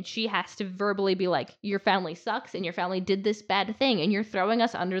anything. And she has to verbally be like, your family sucks and your family did this bad thing and you're throwing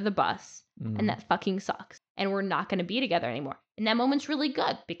us under the bus. And that fucking sucks. And we're not going to be together anymore. And that moment's really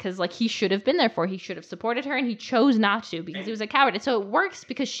good because like he should have been there for her. He should have supported her and he chose not to because he was a coward. And so it works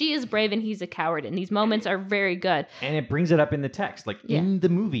because she is brave and he's a coward. And these moments are very good. And it brings it up in the text. Like in the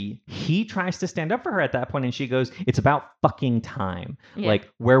movie, he tries to stand up for her at that point and she goes, it's about fucking time. Yeah. Like,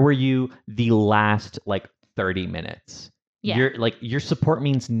 where were you the last like 30 minutes? Yeah. Your support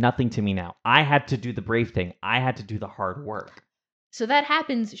means nothing to me now. I had to do the brave thing. I had to do the hard work. So that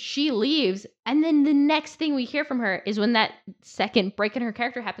happens, she leaves, and then the next thing we hear from her is when that second break in her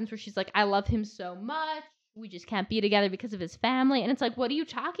character happens where she's like, I love him so much, we just can't be together because of his family. And it's like, what are you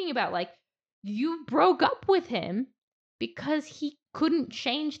talking about? Like, you broke up with him because he couldn't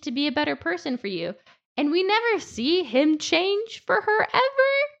change to be a better person for you. And we never see him change for her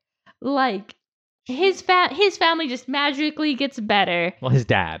ever. Like, his family just magically gets better. Well, his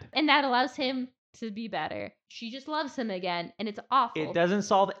dad. And that allows him to be better. She just loves him again, and it's awful. It doesn't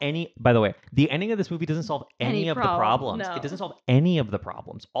solve any... By the way, the ending of this movie doesn't solve any of the problems. No. It doesn't solve any of the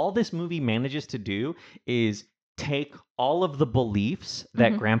problems. All this movie manages to do is take all of the beliefs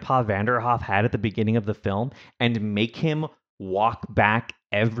that Grandpa Vanderhoff had at the beginning of the film and make him walk back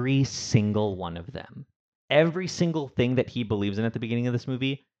every single one of them. Every single thing that he believes in at the beginning of this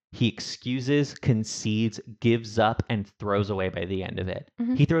movie, he excuses, concedes, gives up, and throws away by the end of it.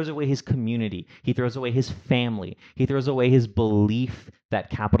 He throws away his community. He throws away his family. He throws away his belief that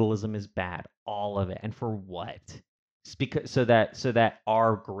capitalism is bad. All of it. And for what? It's because so that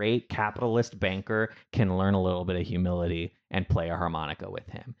our great capitalist banker can learn a little bit of humility and play a harmonica with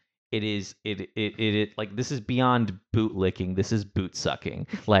him. It like, this is beyond boot licking. This is boot sucking.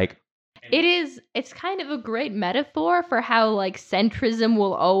 Like, it's kind of a great metaphor for how like centrism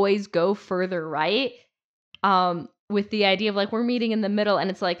will always go further right. With the idea of like we're meeting in the middle, and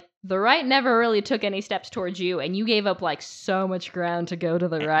it's like the right never really took any steps towards you, and you gave up like so much ground to go to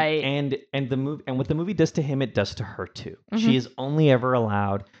the right. And the movie, and what the movie does to him, it does to her too. She is only ever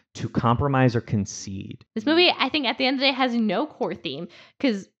allowed to compromise or concede. This movie, I think, at the end of the day, has no core theme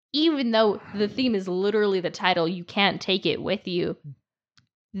because even though the theme is literally the title, you can't take it with you.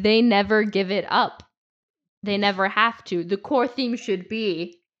 They never give it up. They never have to. The core theme should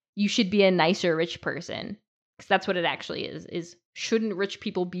be, you should be a nicer rich person. Because that's what it actually is shouldn't rich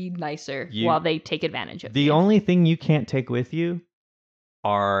people be nicer while they take advantage of you? The only thing you can't take with you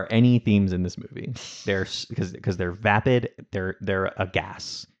are any themes in this movie. They're because they're vapid, they're a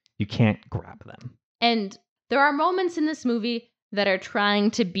gas. You can't grab them. And there are moments in this movie that are trying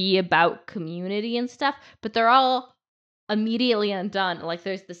to be about community and stuff, but they're all immediately undone. Like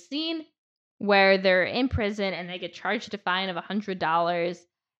there's the scene where they're in prison and they get charged a fine of $100,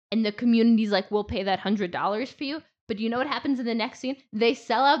 and the community's like, we'll pay that $100 for you. But you know what happens in the next scene? They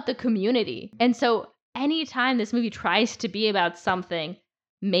sell out the community. And so anytime this movie tries to be about something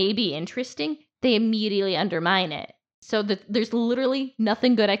maybe interesting, they immediately undermine it. So there's literally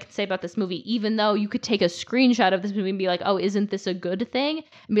nothing good I can say about this movie, even though you could take a screenshot of this movie and be like, oh, isn't this a good thing?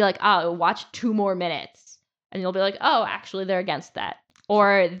 And be like, oh, watch 2 more minutes. And you'll be like, oh, actually, they're against that.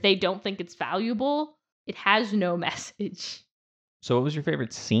 Or they don't think it's valuable. It has no message. So what was your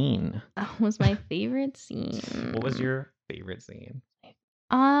favorite scene? That was my favorite scene. What was your favorite scene?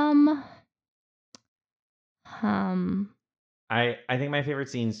 I think my favorite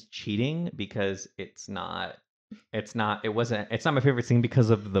scene's cheating because it's not my favorite scene because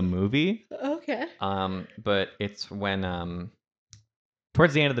of the movie. Okay. But it's when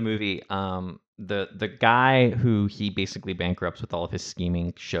towards the end of the movie, the guy who he basically bankrupts with all of his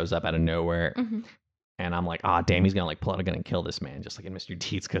scheming shows up out of nowhere. Mm-hmm. And I'm like, damn, he's gonna like pull out a gun and kill this man, just like in Mr.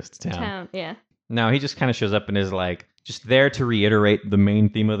 Deeds Goes to Town. Yeah. No, he just kind of shows up and is like just there to reiterate the main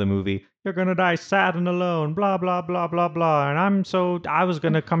theme of the movie. You're gonna die sad and alone, blah blah blah blah blah. And I was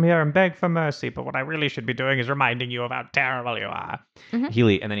gonna come here and beg for mercy, but what I really should be doing is reminding you of how terrible you are.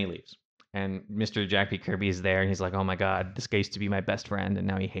 Mm-hmm. And then he leaves. And Mr. Jack B. Kirby is there, and he's like, oh my God, this guy used to be my best friend, and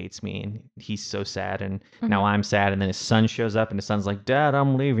now he hates me, and he's so sad, and now I'm sad. And then his son shows up, and his son's like, Dad,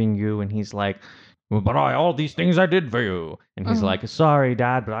 I'm leaving you. And he's like, well, but all these things I did for you. And he's like, sorry,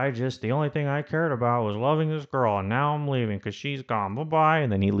 Dad, but the only thing I cared about was loving this girl, and now I'm leaving because she's gone. Bye-bye. And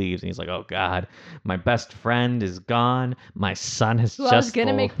then he leaves, and he's like, oh, God, my best friend is gone. My son has who I was going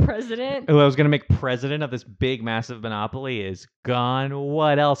to make president. Who I was going to make president of this big, massive monopoly is gone.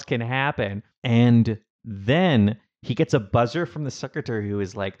 What else can happen? And then he gets a buzzer from the secretary who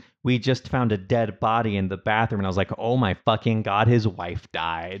is like, we just found a dead body in the bathroom. And I was like, oh my fucking God, his wife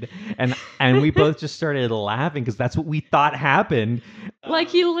died. And we both just started laughing because that's what we thought happened. Like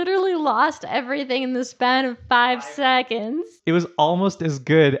he literally lost everything in the span of 5 seconds. It was almost as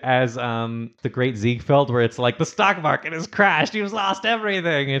good as The Great Ziegfeld, where it's like the stock market has crashed. He's lost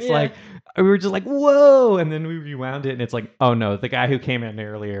everything. It's like, we were just like, whoa. And then we rewound it and it's like, oh no, the guy who came in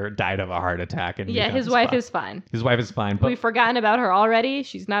earlier died of a heart attack. And his wife is fine. His wife is fine. But we've forgotten about her already.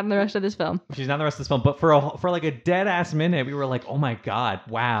 She's not in the rest of this film. She's not in the rest of this film. But for like a dead ass minute, we were like, oh my God,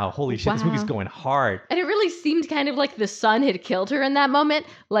 wow, holy shit, this movie's going hard. And it really seemed kind of like the son had killed her in that moment.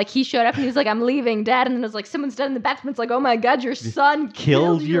 Like he showed up and he was like, I'm leaving, Dad. And then it was like, someone's dead in the bathroom. It's like, oh my God, your son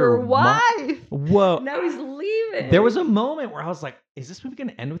killed your wife. Whoa. Now he's leaving. There was a moment where I was like, is this movie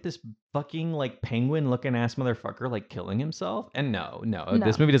gonna end with this fucking like penguin looking ass motherfucker like killing himself? And no,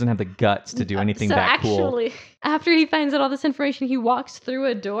 this movie doesn't have the guts to do anything that cool. So actually, after he finds out all this information, he walks through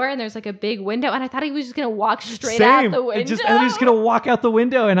a door and there's like a big window, and I thought he was just gonna walk straight out the window. And he's gonna walk out the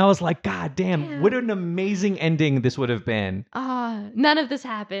window, and I was like, God damn, what an amazing ending this would have been. None of this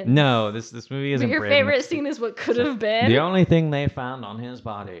happened. No, this movie isn't. But your favorite scene is what could have been. The only thing they found on his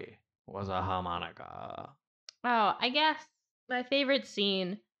body was a harmonica. Oh, I guess my favorite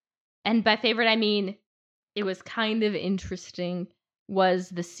scene, and by favorite I mean it was kind of interesting, was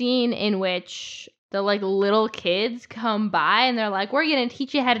the scene in which the like little kids come by and they're like, we're gonna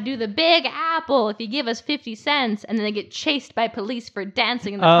teach you how to do the Big Apple if you give us 50 cents, and then they get chased by police for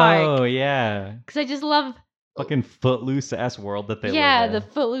dancing in the park. Oh yeah, because I just love fucking footloose ass world that they live in. Yeah, the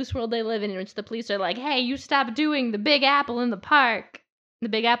footloose world they live in which the police are like, hey, you stop doing the Big Apple in the park. The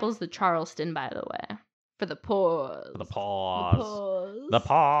Big Apple's the Charleston, by the way. For the paws. The paws. The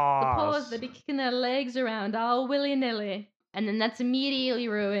paws. They be kicking their legs around all willy-nilly. And then that's immediately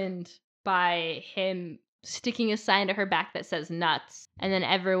ruined by him sticking a sign to her back that says nuts. And then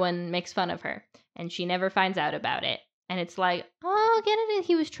everyone makes fun of her. And she never finds out about it. And it's like, oh, get it?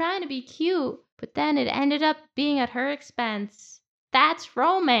 He was trying to be cute. But then it ended up being at her expense. That's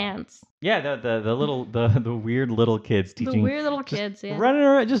romance. Yeah, the weird little kids teaching. The weird little kids, yeah. Running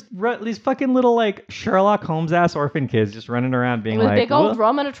around, these fucking little like Sherlock Holmes ass orphan kids just running around being with like, a big old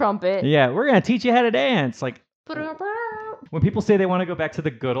drum and a trumpet. Yeah, we're gonna teach you how to dance. Like, when people say they want to go back to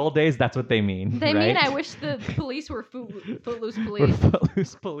the good old days, that's what they mean. They right? mean I wish the police were footloose police. We're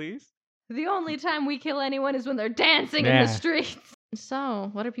footloose police. The only time we kill anyone is when they're dancing in the streets. So,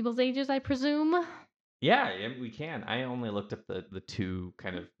 what are people's ages, I presume? Yeah, we can. I only looked up the two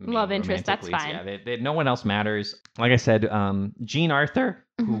kind of love interest. That's leads. fine. Yeah, no one else matters. Like I said, Jean Arthur,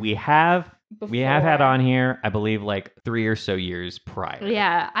 who we have had on here, I believe, like 3 or so years prior.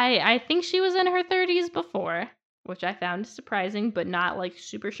 Yeah, I think she was in her 30s before, which I found surprising, but not like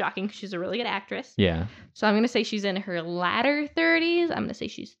super shocking because she's a really good actress. Yeah. So I'm gonna say she's in her latter 30s. I'm gonna say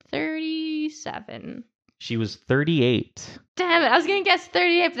she's 37. She was 38. Damn it. I was going to guess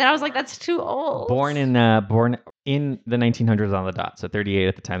 38, but then I was like, that's too old. Born in the 1900s on the dot. So 38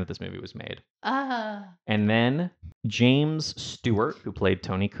 at the time that this movie was made. And then James Stewart, who played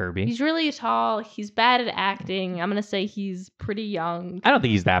Tony Kirby. He's really tall. He's bad at acting. I'm going to say he's pretty young. I don't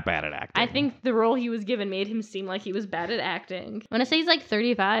think he's that bad at acting. I think the role he was given made him seem like he was bad at acting. I'm going to say he's like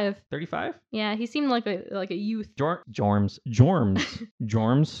 35. 35? Yeah, he seemed like a youth. Stormwort.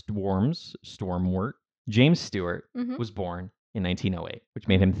 James Stewart was born in 1908, which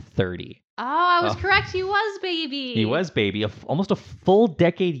made him 30. Oh, I was correct. He was baby. He was baby, almost a full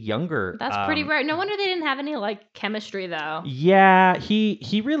decade younger. That's pretty rare. No wonder they didn't have any like chemistry though. Yeah,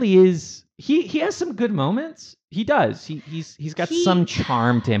 he really is. He has some good moments. He does. He's got some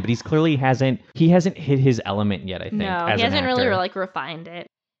charm to him, but he clearly hasn't hit his element yet. I think. No, he hasn't really like refined it.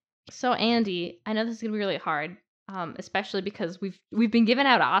 So Andy, I know this is gonna be really hard. Especially because we've been giving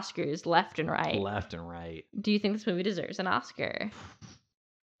out Oscars left and right. Left and right. Do you think this movie deserves an Oscar?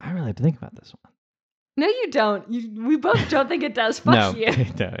 I really have to think about this one. No, you don't. We both don't think it does. Fuck you.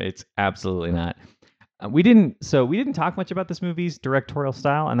 No, it's absolutely not. We didn't talk much about this movie's directorial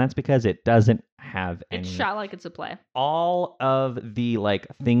style, and that's because it doesn't have any. It's shot like it's a play. All of the like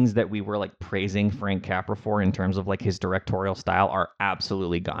things that we were like praising Frank Capra for in terms of like his directorial style are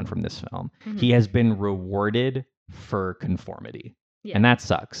absolutely gone from this film. Mm-hmm. He has been rewarded for conformity, and that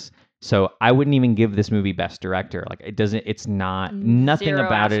sucks. So I wouldn't even give this movie Best Director. Like it doesn't. It's not. Nothing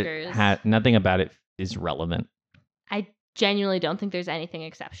about Oscars. Nothing about it is relevant. I genuinely don't think there's anything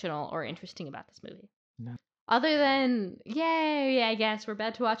exceptional or interesting about this movie. No. Other than, yay, I guess we're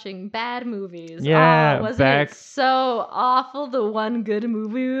back to watching bad movies. Yeah, wasn't it so awful, the one good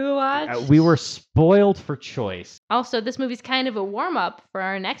movie we watched? We were spoiled for choice. Also, this movie's kind of a warm-up for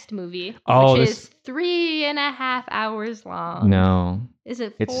our next movie, which is 3.5 hours long. No. Is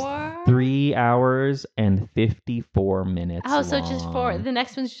it 4? It's 3 hours and 54 minutes long. So just 4. The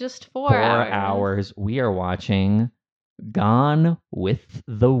next one's just 4 hours. 4 hours. We are watching Gone with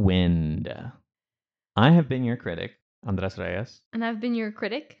the Wind. I have been your critic, Andres Reyes. And I've been your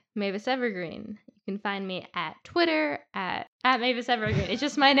critic, Mavis Evergreen. You can find me at Twitter at Mavis Evergreen. It's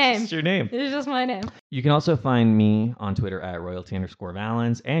just my name. It's your name. It's just my name. You can also find me on Twitter at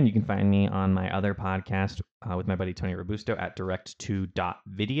royalty_Valens, and you can find me on my other podcast with my buddy Tony Robusto at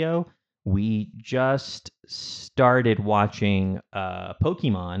direct2.video. We just started watching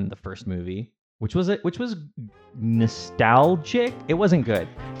Pokemon, the first movie. Which was nostalgic. It wasn't good.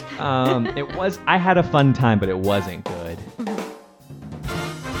 I had a fun time, but it wasn't good.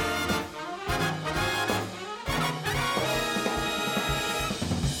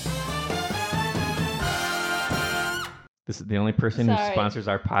 This is the only person who sponsors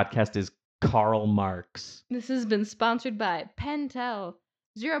our podcast is Karl Marx. This has been sponsored by Pentel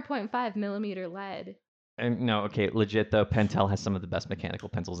 0.5 millimeter lead. And no, okay, legit though, Pentel has some of the best mechanical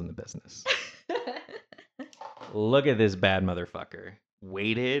pencils in the business. Look at this bad motherfucker.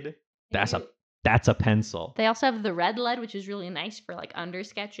 Weighted. That's a pencil. They also have the red lead, which is really nice for like under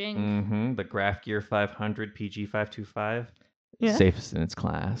sketching. Mm-hmm. The Graph Gear 500 PG 525. Yeah. Safest in its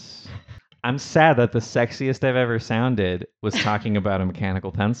class. I'm sad that the sexiest I've ever sounded was talking about a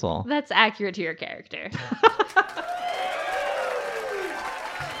mechanical pencil. That's accurate to your character.